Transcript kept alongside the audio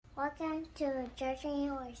Welcome to Judging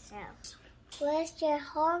Yourself. Where's your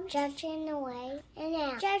home judging the way and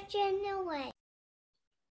now judging the way.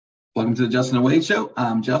 Welcome to the Justin and Wade Show.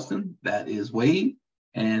 I'm Justin. That is Wade.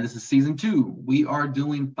 And this is season 2. We are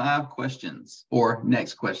doing 5 questions or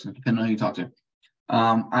next question, depending on who you talk to.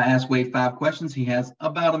 I asked Wade 5 questions. He has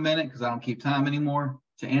about a minute because I don't keep time anymore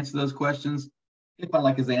to answer those questions. If I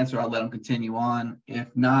like his answer, I'll let him continue on.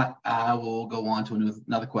 If not, I will go on to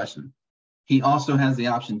another question. He also has the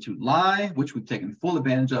option to lie, which we've taken full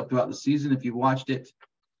advantage of throughout the season if you've watched it.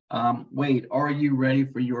 Wade, are you ready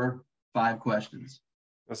for your 5 questions?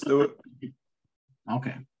 Let's do it.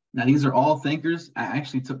 Okay. Now, these are all thinkers. I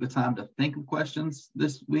actually took the time to think of questions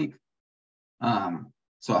this week. So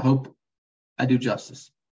I hope I do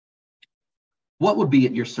justice. What would be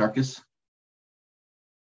at your circus?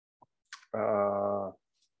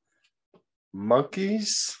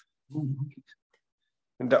 Monkeys?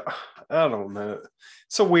 And I don't know.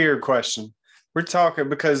 It's a weird question. We're talking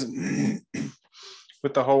because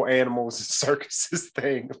with the whole animals and circuses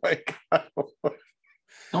thing, like,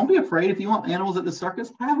 don't be afraid. If you want animals at the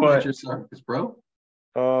circus, have them at your circus, bro.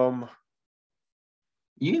 You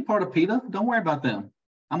ain't part of PETA. Don't worry about them.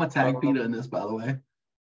 I'm gonna tag PETA in this, by the way.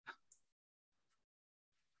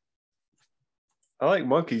 I like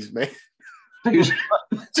monkeys, man.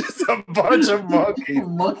 Just a bunch of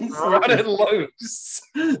monkeys running loose.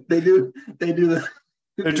 They do the.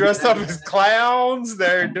 They're dressed up as clowns.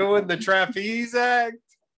 They're doing the trapeze act.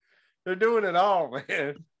 They're doing it all,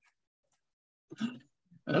 man.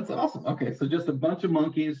 That's awesome. Okay, so just a bunch of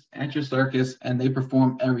monkeys at your circus, and they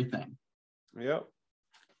perform everything. Yep.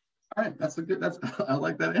 All right, I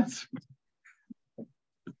like that answer.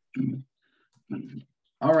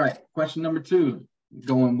 All right, question number 2,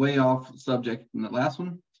 going way off subject from the last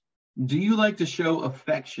one. Do you like to show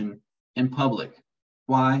affection in public?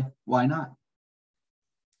 Why? Why not?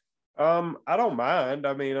 I don't mind.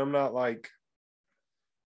 I mean, I'm not like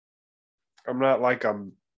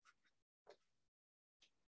I'm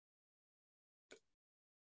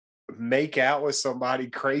make out with somebody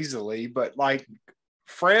crazily, but like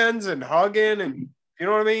friends and hugging and you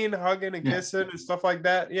know what I mean, hugging and kissing and stuff like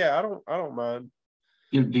that. Yeah, I don't mind.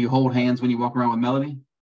 Do you hold hands when you walk around with Melody?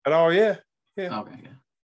 Oh yeah. Okay. Yeah.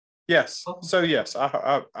 Yes. So yes,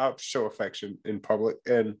 I show affection in public,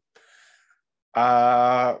 and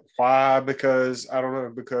why? Because I don't know.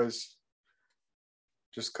 Because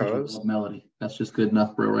just cause Melody. That's just good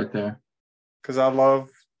enough, bro. Right there. Because I love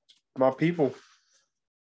my people.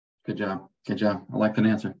 Good job. I like that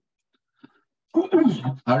answer.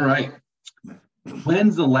 All right.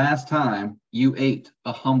 When's the last time you ate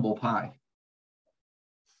a humble pie?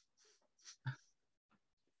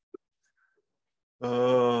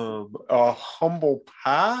 A humble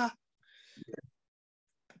pie?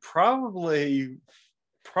 Probably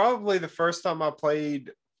the first time I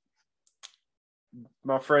played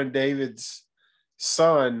my friend David's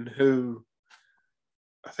son, who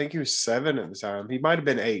I think he was 7 at the time. He might have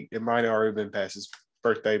been 8. It might have already been past his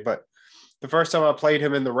birthday. But the first time I played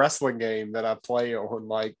him in the wrestling game that I play on,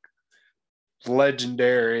 like,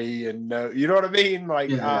 Legendary, and you know what I mean?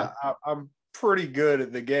 Like, yeah. I'm pretty good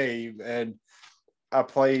at the game, and I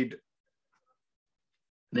played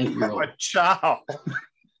a child.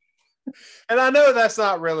 And I know that's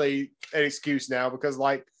not really an excuse now, because,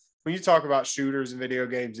 like, when you talk about shooters and video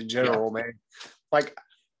games in general, man, like,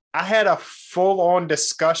 I had a full-on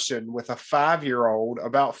discussion with a 5-year-old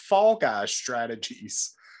about Fall Guys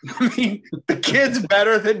strategies. I mean, the kid's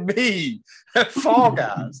better than me at Fall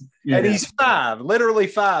Guys. And he's 5, literally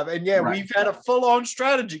 5. And we've had a full-on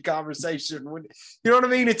strategy conversation. You know what I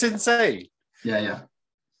mean? It's insane. Yeah.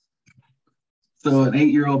 So an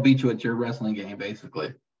 8-year-old beat you at your wrestling game,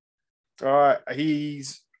 basically.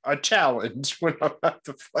 He's a challenge when I'm about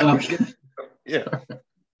to play. Okay. Yeah.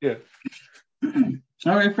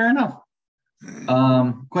 All right, fair enough.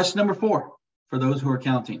 Question number 4, for those who are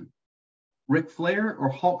counting. Ric Flair or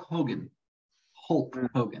Hulk Hogan? Hulk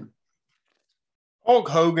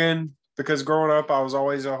Hogan, because growing up, I was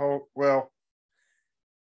always a Hulk. Well,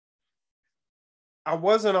 I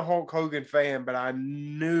wasn't a Hulk Hogan fan, but I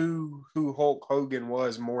knew who Hulk Hogan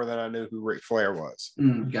was more than I knew who Ric Flair was.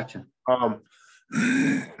 Gotcha.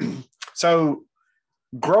 So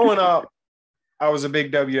growing up, I was a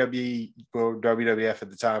big WWF at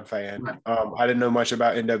the time fan. Right. I didn't know much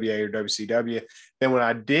about NWA or WCW. Then when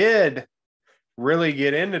I did really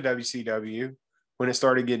get into WCW, when it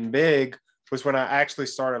started getting big, was when I actually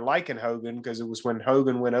started liking Hogan, because it was when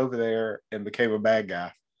Hogan went over there and became a bad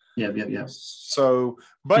guy. Yeah. So,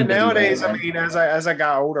 but nowadays, I mean, as I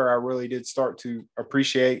got older, I really did start to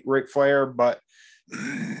appreciate Ric Flair. But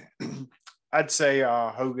I'd say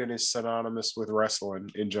Hogan is synonymous with wrestling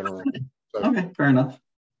in general. So. Okay, fair enough.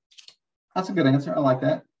 That's a good answer. I like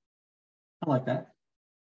that. All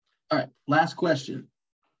right, last question.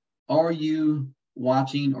 Are you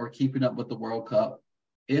watching or keeping up with the World Cup?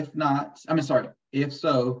 If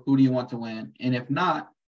so, who do you want to win? And if not,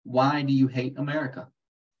 why do you hate America?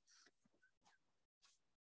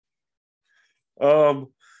 I'm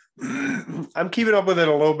keeping up with it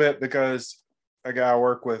a little bit because a guy I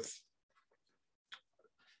work with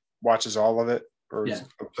watches all of it or is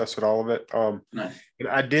obsessed with all of it. Nice. And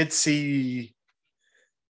I did see,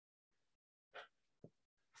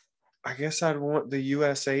 I guess I'd want the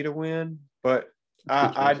USA to win, but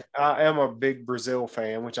I am a big Brazil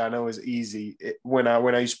fan, which I know is easy when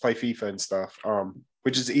I used to play FIFA and stuff,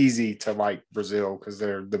 which is easy to like Brazil because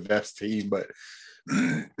they're the best team. But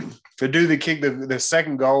to do the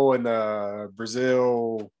second goal in the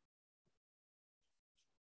Brazil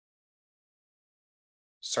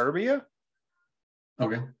Serbia.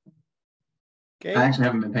 Okay. Game? I actually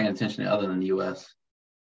haven't been paying attention to other than the U.S.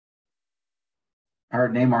 I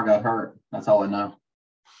heard Neymar got hurt. That's all I know.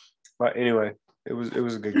 But anyway, it was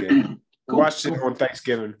a good game. Cool. We watched it on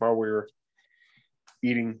Thanksgiving while we were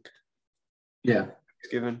eating. Yeah.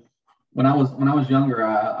 Thanksgiving. When I was younger,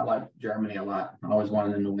 I liked Germany a lot. I always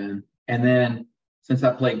wanted them to win. And then since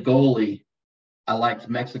I played goalie, I liked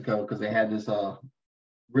Mexico because they had this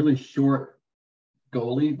really short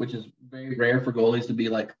goalie, which is very rare for goalies to be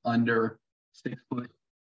like under 6 foot,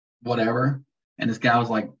 whatever. And this guy was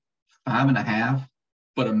like 5'5",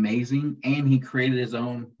 but amazing. And he created his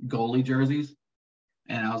own goalie jerseys.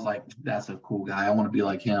 And I was like, that's a cool guy. I want to be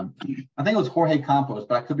like him. I think it was Jorge Campos,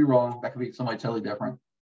 but I could be wrong. That could be somebody totally different.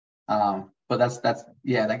 But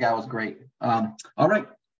that guy was great. All right.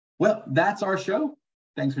 Well, that's our show.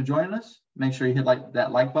 Thanks for joining us. Make sure you hit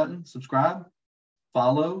that like button, subscribe,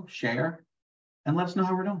 follow, share, and let us know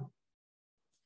how we're doing.